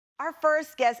Our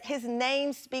first guest, his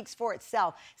name speaks for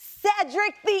itself.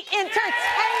 Cedric the Entertainer.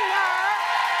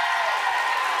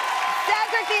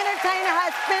 Cedric the Entertainer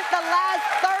has spent the last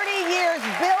 30 years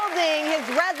building his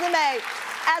resume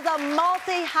as a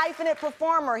multi-hyphenate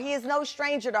performer. He is no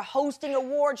stranger to hosting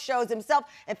award shows himself.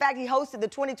 In fact, he hosted the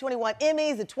 2021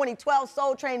 Emmys, the 2012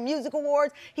 Soul Train Music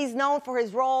Awards. He's known for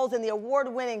his roles in the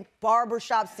award-winning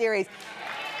Barbershop series.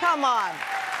 Come on.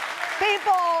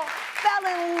 People fell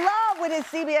in love with his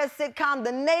CBS sitcom,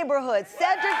 The Neighborhood.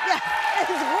 Cedric is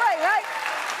great, right?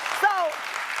 So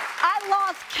I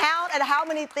lost count at how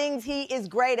many things he is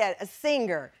great at. A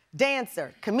singer,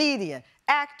 dancer, comedian,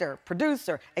 actor,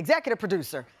 producer, executive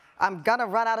producer. I'm gonna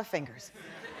run out of fingers.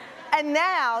 And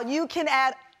now you can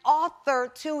add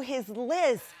author to his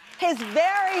list. His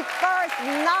very first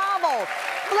novel,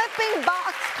 Flipping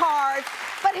Boxcars.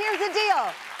 But here's the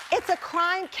deal. It's a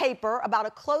crime caper about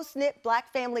a close-knit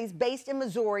black families based in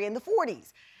Missouri in the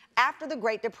 40s, after the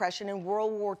Great Depression and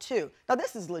World War II. Now,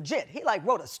 this is legit. He,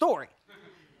 wrote a story.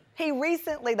 He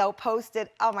recently, though, posted,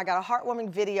 oh my God, a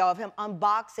heartwarming video of him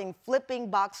unboxing Flipping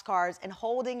Boxcars and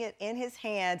holding it in his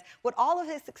hands with all of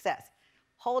his success.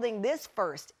 Holding this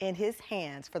first in his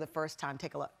hands for the first time.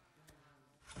 Take a look.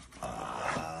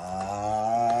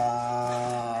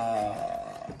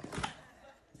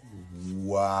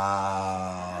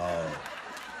 Wow.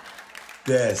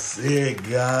 That's it,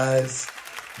 guys.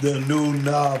 The new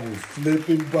novel,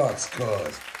 Flipping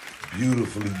Boxcars.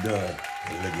 Beautifully done.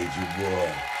 And look at you,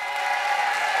 boy.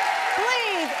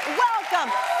 Please welcome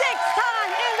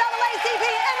six-time NAACP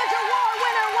Image Award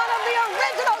winner, one of the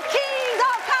original kings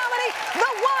of comedy,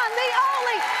 the one, the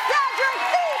only, Cedric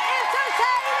the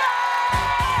Entertainer!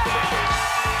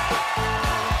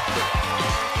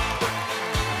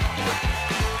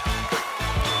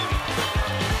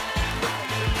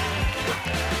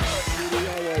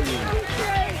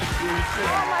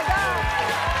 Oh my God. Oh my God.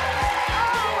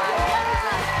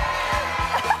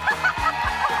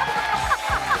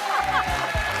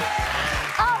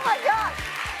 Oh my God.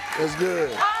 That's good.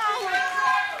 Oh my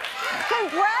God.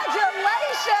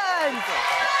 Congratulations.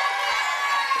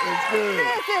 That's good.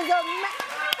 This is amazing.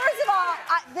 First of all,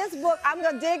 this book, I'm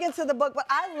going to dig into the book, but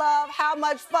I love how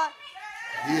much fun.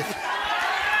 Yeah.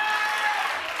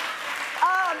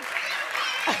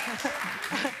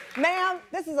 Ma'am,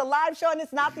 this is a live show and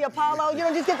it's not the Apollo. You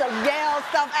don't just get to yell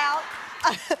stuff out.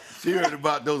 She heard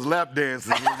about those lap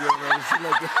dances.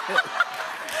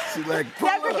 She like,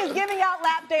 Cedric is giving out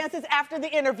lap dances after the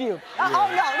interview. Yeah. Oh,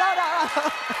 no.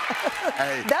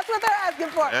 Hey. That's what they're asking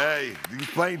for. Hey, these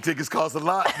plane tickets cost a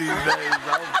lot these days,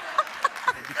 bro.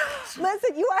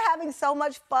 Listen, you are having so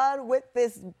much fun with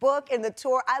this book and the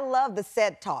tour. I love the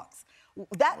SED Talks.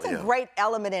 That's a great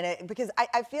element in it because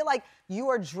I feel like you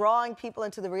are drawing people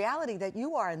into the reality that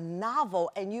you are a novel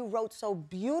and you wrote so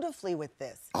beautifully with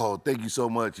this. Oh, thank you so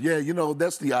much. Yeah, you know,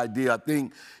 that's the idea. I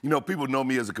think, you know, people know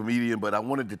me as a comedian, but I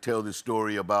wanted to tell this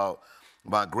story about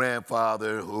my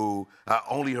grandfather who I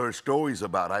only heard stories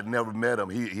about. I'd never met him.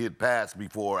 He had passed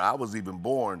before I was even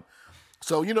born.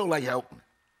 So, you know, like how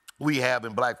we have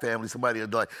in black families, somebody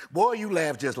would be like, boy, you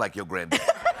laugh just like your granddad.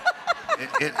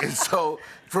 And so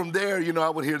from there, you know, I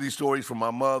would hear these stories from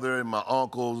my mother and my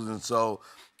uncles, and so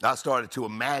I started to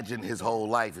imagine his whole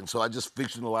life, and so I just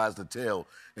fictionalized the tale,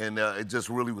 and it just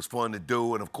really was fun to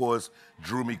do, and of course,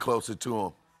 drew me closer to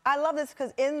him. I love this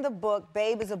because in the book,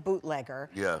 Babe is a bootlegger.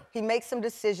 Yeah. He makes some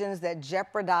decisions that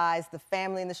jeopardize the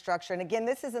family and the structure, and again,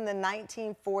 this is in the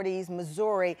 1940s,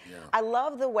 Missouri. Yeah. I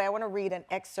love the way, I want to read an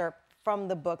excerpt from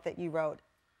the book that you wrote.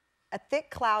 A thick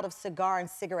cloud of cigar and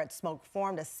cigarette smoke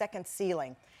formed a second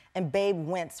ceiling, and Babe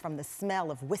winced from the smell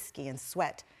of whiskey and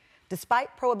sweat.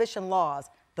 Despite prohibition laws,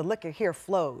 the liquor here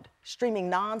flowed,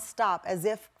 streaming nonstop as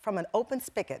if from an open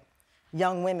spigot.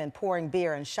 Young women pouring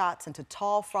beer and shots into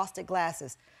tall frosted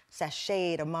glasses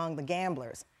sashayed among the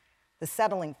gamblers. The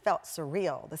setting felt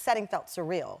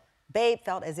surreal. Babe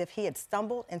felt as if he had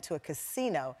stumbled into a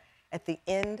casino at the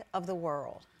end of the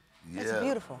world. Yeah. It's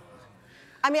beautiful.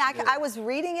 I mean, I was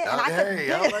reading it, and I could...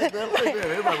 Hey, I like that.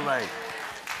 Everybody like,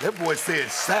 that boy said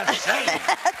sachet.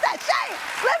 Sachet!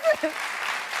 Listen,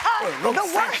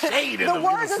 the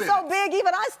words are so big,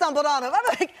 even I stumbled on them. I'm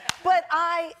like, but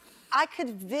I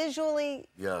could visually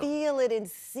feel it and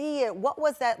see it. What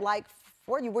was that like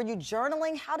for you? Were you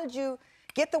journaling? How did you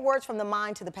get the words from the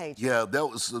mind to the page? Yeah, that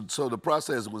was, so the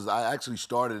process was, I actually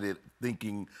started it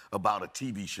thinking about a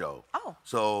TV show. Oh.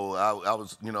 So I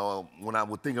was, you know, when I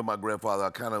would think of my grandfather, I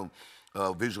kind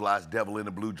of visualized Devil in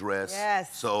a Blue Dress.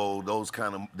 Yes. So those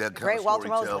kind of, that kind of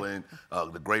storytelling.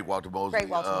 The great Walter Mosley.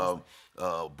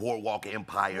 Boardwalk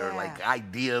Empire, like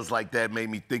ideas like that made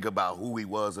me think about who he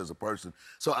was as a person.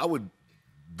 So I would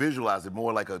visualize it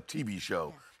more like a TV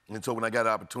show. Yeah. And so when I got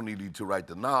an opportunity to write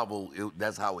the novel,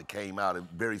 that's how it came out. It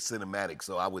very cinematic.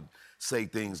 So I would say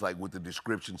things like with the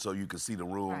description so you could see the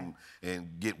room and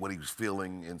get what he was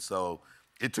feeling. And so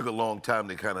it took a long time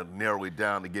to kind of narrow it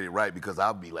down to get it right because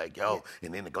I'll be like, yo,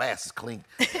 and then the glass is clink.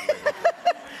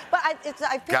 But I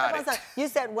picked up on something. You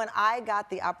said when I got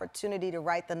the opportunity to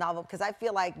write the novel, because I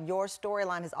feel like your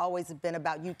storyline has always been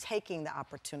about you taking the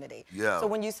opportunity. Yeah. So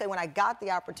when you say when I got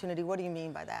the opportunity, what do you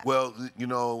mean by that? Well, you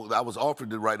know, I was offered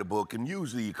to write a book, and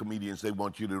usually comedians, they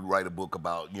want you to write a book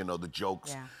about, you know, the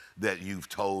jokes that you've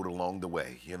told along the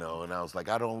way, you know, and I was like,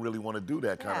 I don't really want to do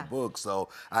that kind of book. So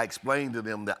I explained to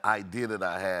them the idea that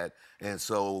I had, and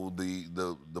so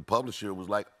the publisher was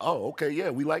like, oh, okay, yeah,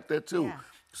 we like that too. Yeah.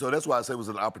 So that's why I say it was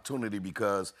an opportunity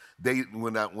because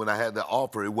when I had the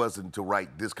offer, it wasn't to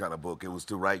write this kind of book. It was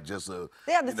to write just a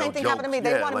the same thing happened to me.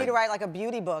 They wanted me to write like a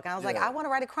beauty book, and I was like, I want to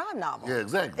write a crime novel. Yeah,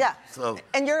 exactly. Yeah. So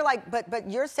and you're like, but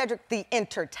you're Cedric the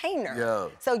Entertainer. Yeah.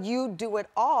 So you do it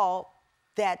all.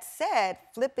 That said,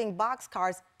 flipping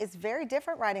boxcars is very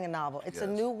different writing a novel. It's a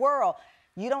new world.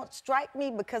 You don't strike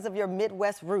me because of your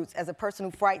Midwest roots as a person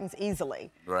who frightens easily.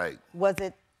 Right. Was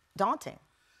it daunting?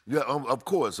 Yeah, of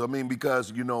course. I mean,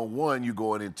 because, you know, one, you're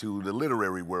going into the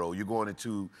literary world. You're going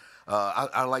into,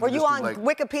 I like... Were you on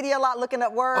Wikipedia a lot looking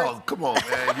up words? Oh, come on,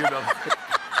 man, you know.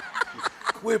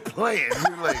 We're playing.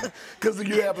 You're like, because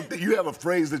you have a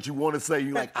phrase that you want to say.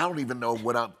 You're like, I don't even know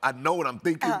I know what I'm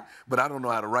thinking, but I don't know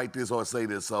how to write this or say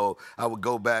this. So I would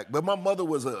go back. But my mother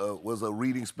was a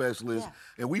reading specialist,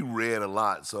 and we read a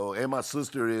lot. So, and my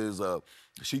sister is,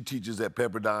 she teaches at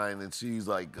Pepperdine, and she's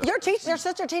like... Your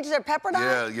sister teaches at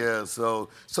Pepperdine? Yeah.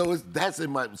 So that's in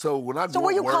my... So when I go... So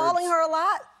were you calling her a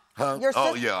lot? Huh?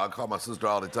 Oh, yeah, I call my sister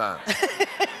all the time.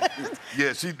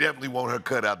 Yeah, she definitely want her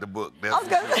cut out the book. I was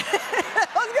gonna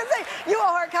say, you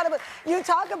want her cut out the book. You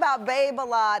talk about Babe a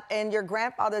lot and your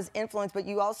grandfather's influence, but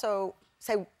you also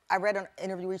say, I read an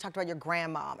interview where you talked about your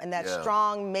grandmom and that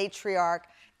strong matriarch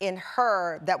in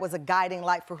her that was a guiding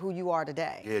light for who you are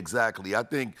today. Yeah, exactly. I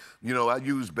think, you know, I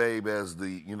use Babe as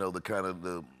the, you know, the kind of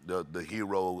the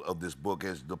hero of this book,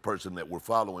 as the person that we're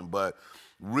following, but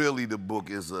really the book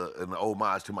is an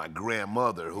homage to my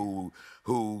grandmother who,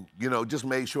 you know, just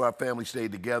made sure our family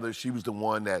stayed together. She was the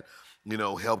one that, you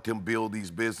know, helped him build these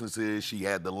businesses. She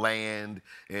had the land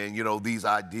and, you know, these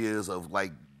ideas of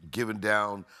like giving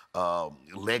down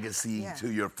legacy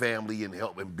to your family and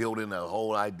helping building a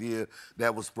whole idea.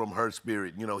 That was from her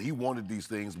spirit. You know, he wanted these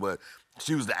things, but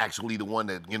she was actually the one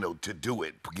that, you know, to do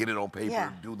it, get it on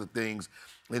paper, do the things.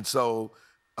 And so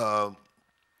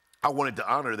I wanted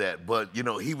to honor that, but, you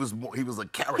know, he was a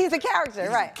character. He's a character,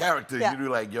 right. He's a character. You're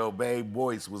like, yo, Babe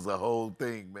voice was the whole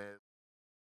thing, man.